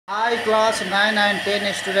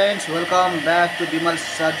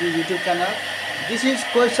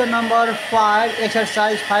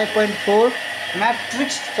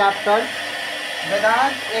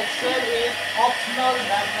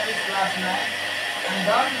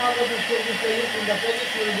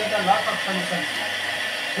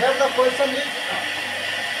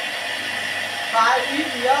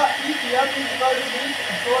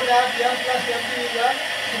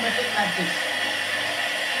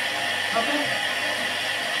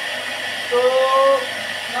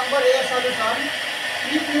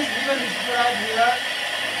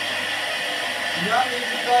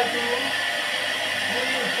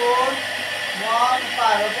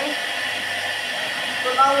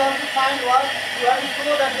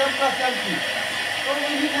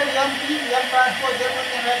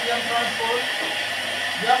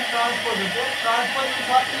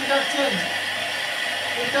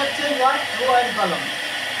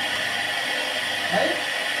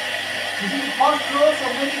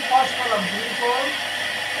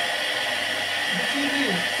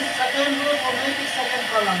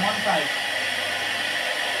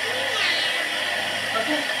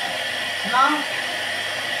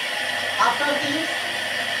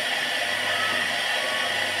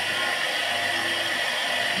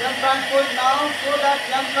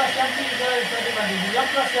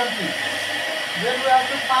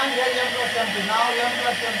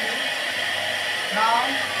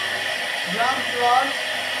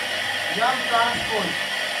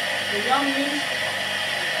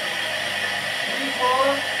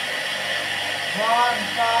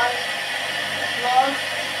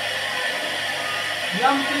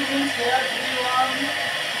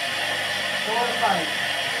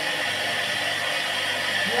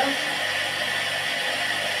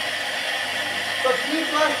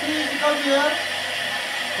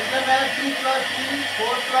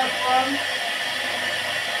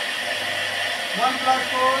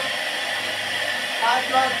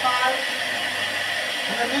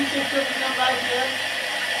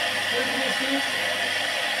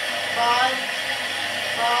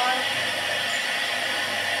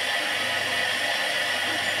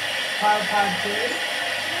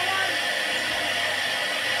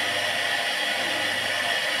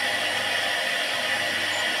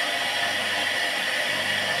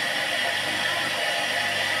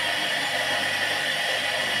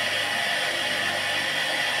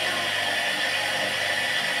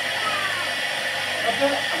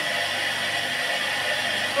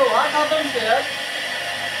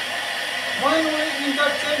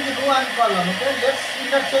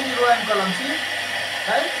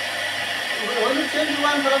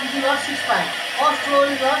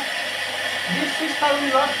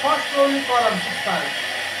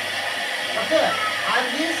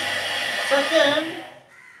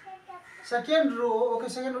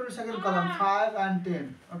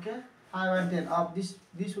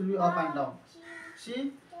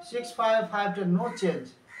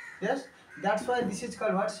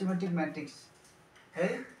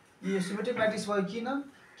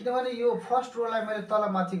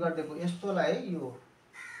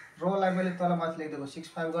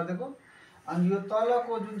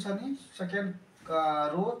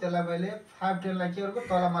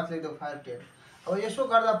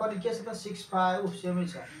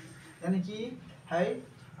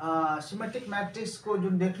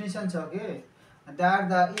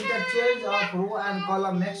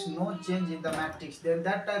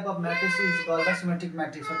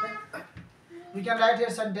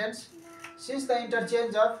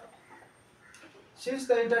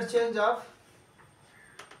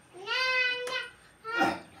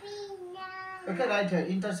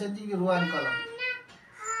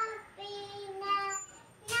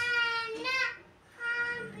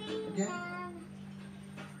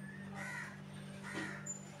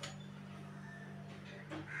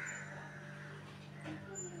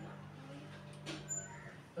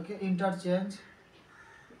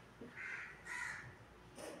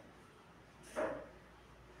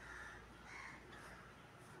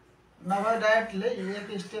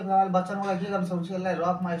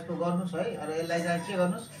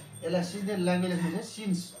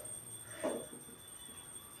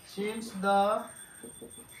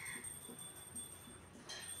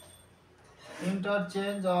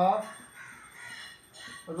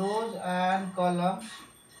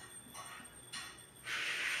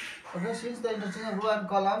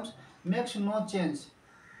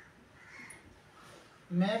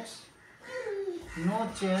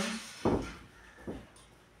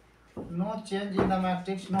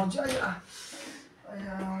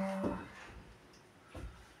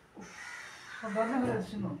गर्ने हो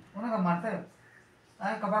सुन्नु उनीका मार्थे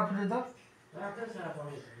आए कपाल फुटे त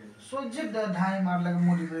सोझे ढाई मार लगे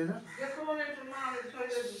मोटी फुटे त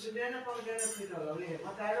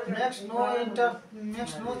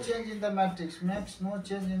makes no change in the matrix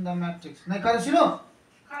नहीं करे सुनो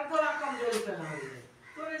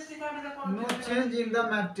no change in the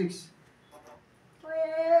matrix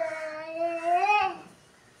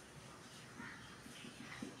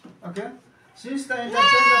okay since the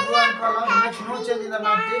interchange of row and column makes no change in the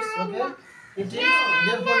matrix okay it is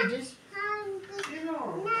therefore it is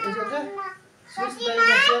okay since the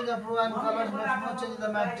interchange of row and column makes no change in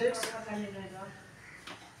the matrix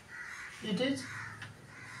it is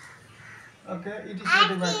okay it is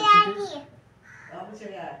symmetric matrix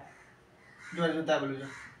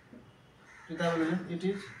it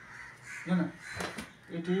is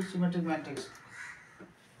it is symmetric matrix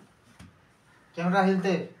camera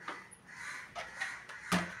हिलते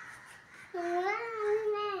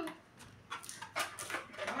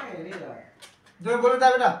दो बोलो था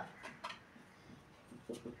बेटा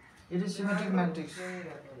it is symmetric matrix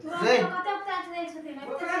रे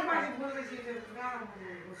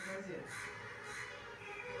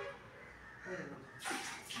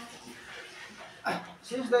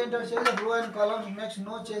since the interchange of row and column makes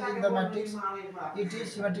no change in the matrix it is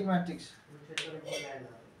symmetric matrix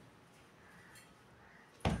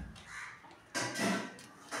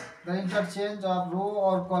the interchange of row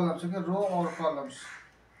or columns okay row or columns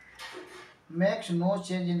makes no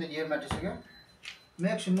change in the given matrix okay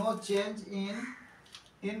makes no change in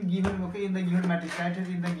given okay in the given matrix right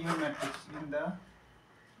in the given matrix in the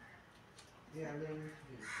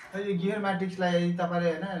yo given matrix लाई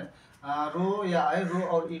तपाईले हैन रो या है रो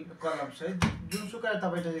और columns है जुनसुकै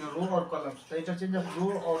तपाईले रो और columns the interchange of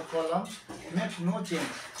row or columns makes no change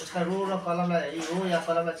यसका रो र कलमलाई रो या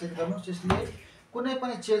कलमलाई चेन्ज गर्नुस् त्यसले कुनै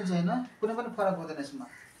पनि चेन्ज हैन कुनै पनि फरक हुँदैन यसमा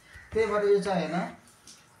त्यही भएर यो चाहिँ हैन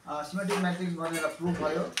सिमेट्रिक म्याट्रिक्स भनेर प्रुफ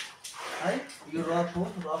भयो है यो रफ हो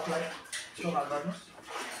रफलाई सोल्भ गर्नुस्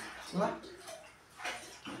ल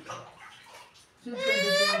since the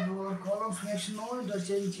interchange of row or columns makes no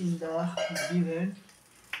interchange in the given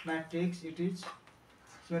matrix it is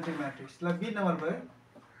symmetric matrix ल बी नम्बर भयो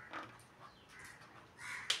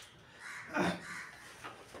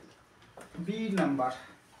B number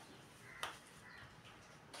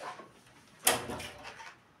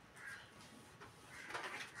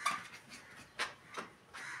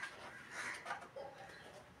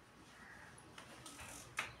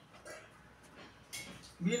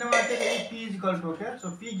B number take P is equal to okay.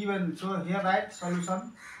 So P given. So here write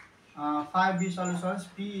solution. 5B solutions.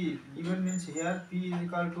 P given means here P is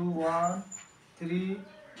equal to 1, 3,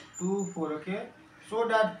 2, 4. Okay. So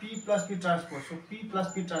that P plus P transpose. So P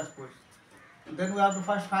plus P transpose. Then we have to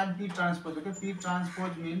first find P transpose. Okay. P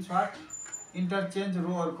transpose means what? Interchange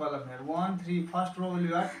row or column here. 1, 3. First row will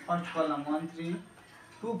be what? First column 1, 3.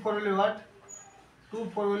 2, 4 will be what?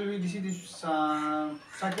 2, 4 will be this is this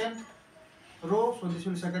second row, so this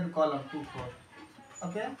will be second column 2 4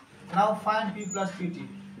 okay. Now find P plus PT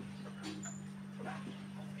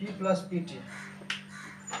P plus PT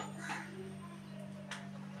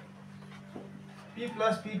P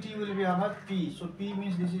plus PT will be about P, so P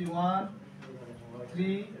means this is 1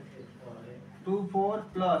 3 2 4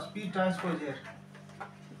 plus P transpose here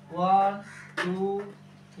 1 2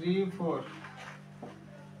 3 4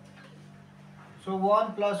 so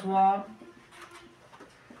 1 plus 1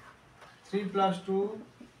 3 plus 2,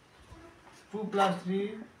 2 plus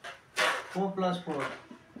 3, 4 plus 4.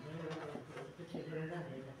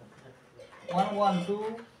 1, 1,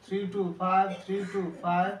 2, 3, 2, 5, 3, 2,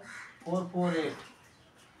 5, 4, 4, 8.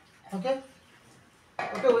 Okay?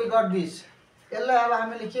 Okay, we got this. यसलाई अब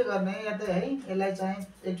हामीले के गर्ने या त है यसलाई चाहिँ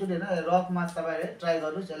एकचोटी हैन रफमा तपाईहरुले ट्राई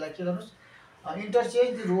गर्नुस् यसलाई के गर्नुस्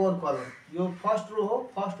इन्टरचेन्ज रो और कलम यो फर्स्ट रो हो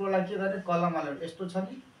फर्स्ट रोलाई के गर्ने कलम हाल्नु यस्तो छ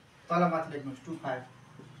नि तल माथि लेख्नुस् 2 5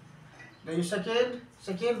 र यो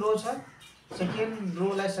सेकेन्ड रो छ सेकेन्ड रो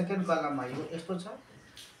लाई सेकेन्ड कलममा यो यस्तो छ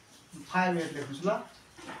 5 8 लेख्नुस् ल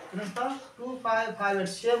किनभने त 2 5 5 8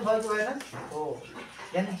 सेम भयो कि भएन हो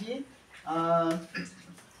यानी कि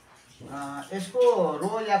यसको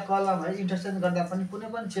रो या कलम है इन्टरचेन्ज गर्दा पनि कुनै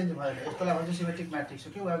पनि चेन्ज भएन यसकोलाई भन्छ symmetric matrix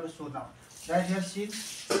okay we have to show now right here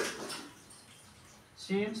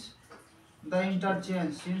since the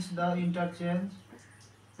interchange since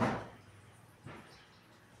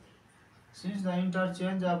the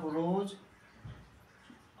interchange of rows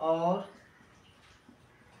or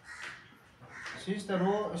since the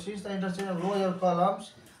interchange of rows or columns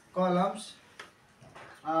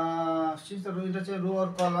since the interchange row or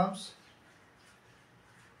columns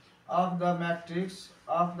of the matrix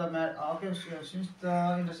of the okay, so since the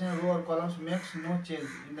intersection row or columns makes no change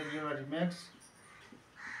in the given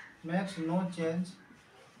makes no change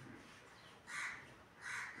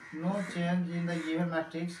in the given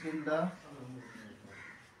matrix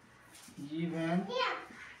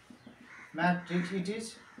it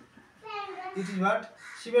is what?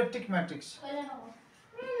 Symmetric matrix.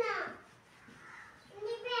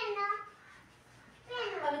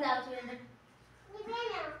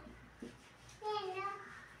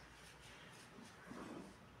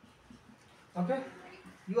 Okay,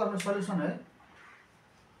 you have a solution, eh?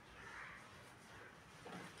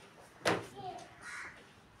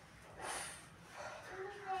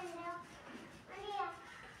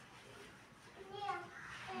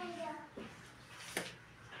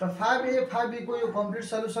 त 5A 5B को यो complete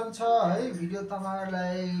solution छ है। Video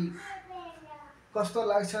तपाईहरुलाई कस्तो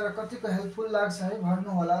लाग्छ र कतिको helpful लाग्छ है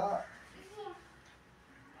भन्नु होला।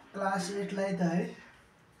 क्लास 8 लाई त है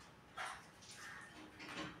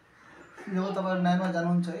यो तपाईहरु 9 मा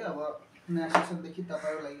जानुहुन्छ है। अब नयाँ सेक्सन देखि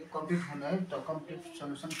तपाईहरुलाई यो कम्प्लिट हुने है। त कम्प्लिट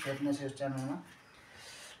सल्युसन हेर्नुहोस् यस च्यानलमा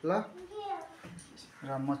ल।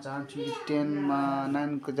 र म चाहन्छु 10 मा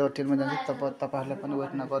 9 को जब 10 मा जान्छ तब तपाईहरुले पनि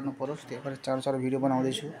वेट नगर्नु परोस्। त्यही भएर चाँडो भिडियो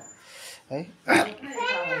बनाउँदै छु है।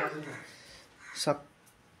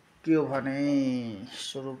 सक्यो भने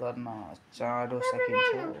सुरु गर्न चाँडो सकिन्छ।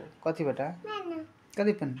 कति बेटा?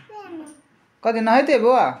 कति पेन? कति नहे ते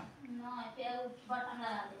बुवा?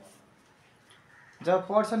 जब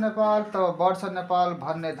पढ्छ नेपाल तब बढ्छ नेपाल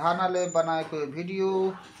भन्ने धारणाले बनाएको भिडियो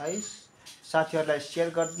है। साथीहरुलाई शेयर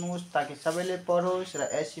गर्नुस् ताकि सबैले पढोस् र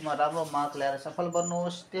एससी मा राम्रो मार्क ल्याएर सफल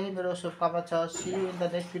बन्नुहोस्। त्यही मेरो शुभकामना छ। सी you in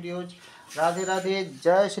the next videos. Radhe Radhe.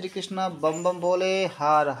 जय श्री कृष्ण। बम बम बोले।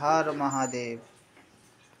 हर हर महादेव।